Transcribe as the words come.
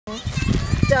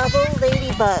Double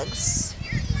Ladybugs.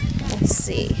 Let's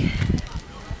see.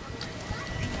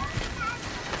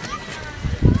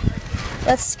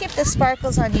 Let's skip the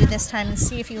sparkles on you this time and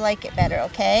see if you like it better,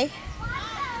 okay?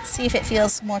 See if it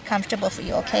feels more comfortable for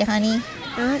you, okay, honey?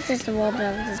 I want just a little bit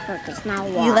of the sparkles, not a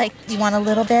lot. You want a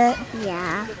little bit?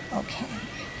 Yeah. Okay.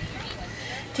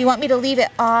 Do you want me to leave it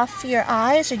off your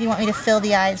eyes, or do you want me to fill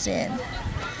the eyes in?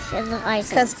 Fill the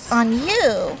eyes in. Because on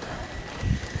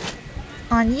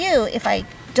you, if I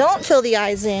don't fill the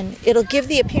eyes in, it'll give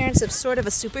the appearance of sort of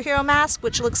a superhero mask,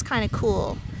 which looks kind of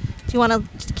cool. Do you want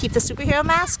to keep the superhero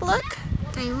mask look?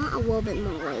 I want a little bit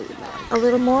more ladybug. A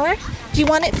little more? Do you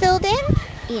want it filled in?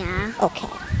 Yeah. Okay.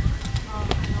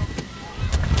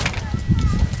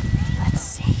 Let's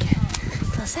see.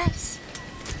 Close eyes.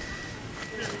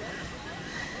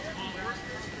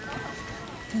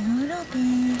 Don't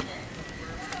open.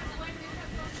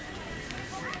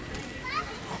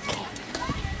 Okay.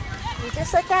 You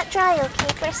just let that dry,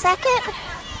 okay, for a second?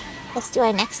 Let's do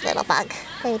our next little bug.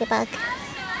 Ladybug.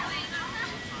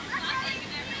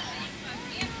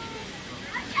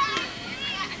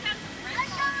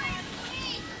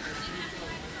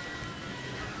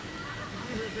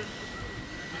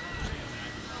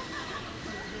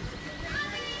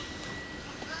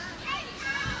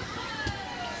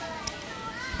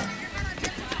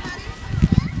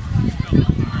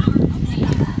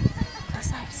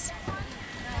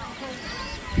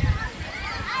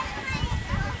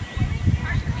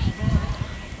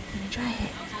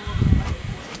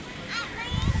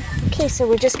 Okay, so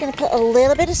we're just going to put a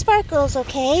little bit of sparkles,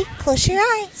 okay? Close your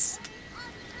eyes.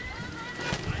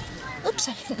 Oops,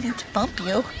 I didn't mean to bump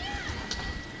you.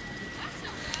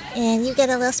 And you get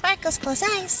a little sparkles, close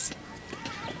eyes.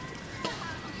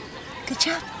 Good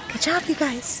job, you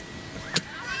guys.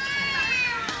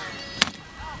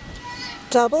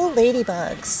 Double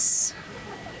Ladybugs.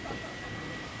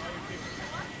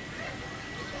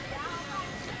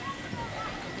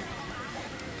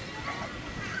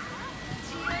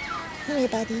 Come here,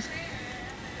 buddy.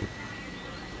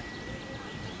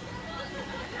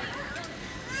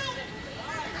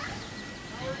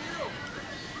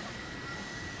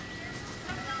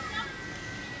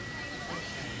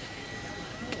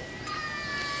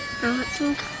 I want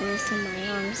some colors in my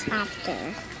arms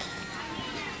after.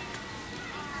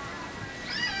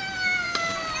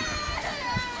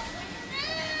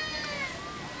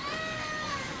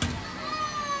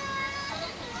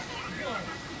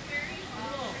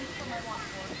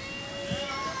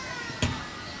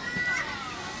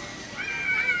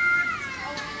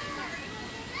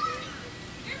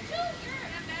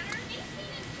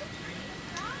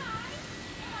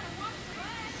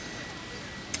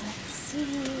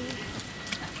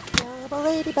 Double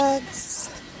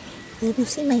Ladybugs. Let me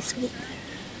see, my sweet.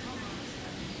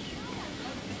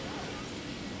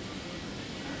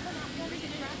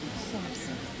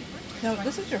 Now,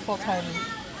 this is your full-time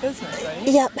business, right?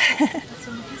 Yep. That's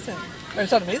amazing. Or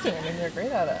it's not amazing, I mean, you're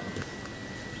great at it.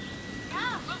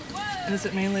 And is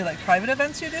it mainly like private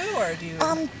events you do, or do you...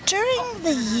 During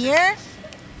the year,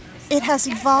 it has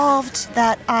evolved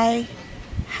that I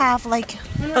have like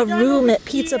a room at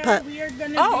Pizza Put. We are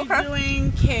going to be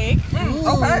doing cake.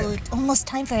 Ooh, almost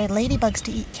time for Ladybugs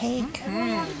to eat cake.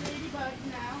 And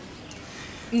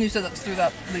you said that's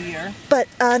throughout the year? But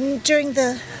during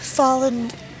the fall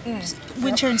and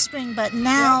winter and spring, but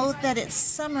now that it's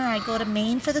summer, I go to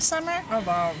Maine for the summer. Oh,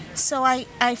 wow. So I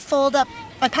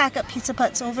pack up Pizza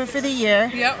Putts over for the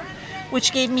year. Yep.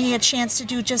 Which gave me a chance to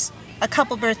do just a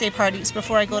couple birthday parties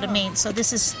before I go to Maine. So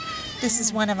this is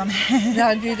one of them.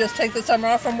 Now, do you just take the summer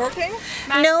off from working?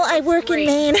 No, I work in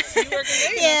Maine. You work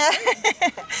in Maine? Yeah.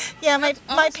 Yeah, my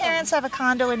awesome. parents have a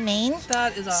condo in Maine.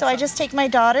 That is awesome. So I just take my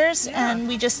daughters and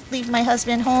we just leave my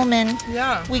husband home and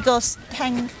we go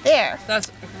hang there.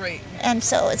 That's great. And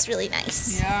so it's really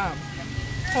nice. Yeah.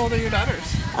 How old are your daughters?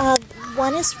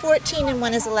 One is 14 and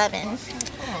one is 11.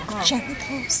 Oh, wow. Gently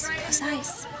close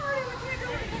eyes.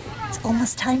 It's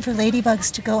almost time for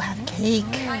Ladybugs to go have cake.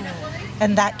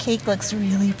 And that cake looks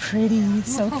really pretty.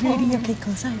 It's so pretty. Okay,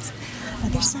 close eyes.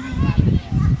 Other side.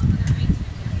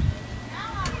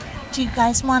 Do you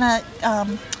guys want to...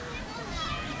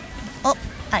 Oh,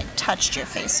 I touched your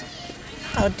face.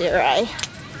 How dare I?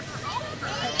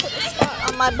 I put a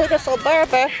spot on my beautiful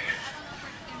Berber.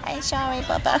 I'm sorry,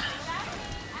 Bubba.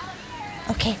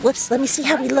 Okay, whoops. Let me see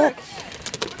how we look.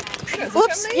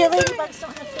 Whoops, your Ladybugs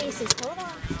don't have faces. Hold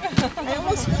on. I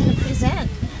almost didn't present.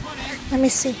 Let me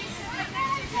see.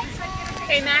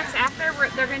 Okay, Max, after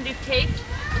they're going to do cake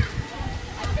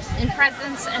and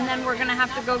presents, and then we're going to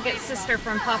have to go get sister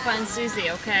from Papa and Susie,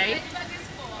 okay?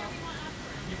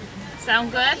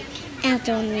 Sound good?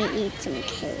 After when we eat some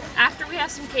cake. After we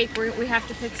have some cake, we have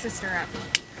to pick sister up.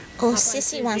 Oh,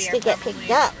 Sissy wants to get picked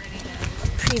up.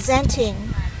 Presenting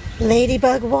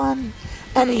Ladybug 1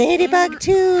 and Ladybug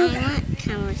 2. I want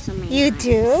cameras on my You eyes.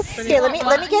 do? Here, let me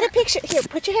get a picture. Here,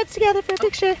 put your heads together for a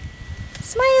picture.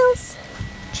 Smiles.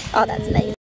 Oh, that's nice.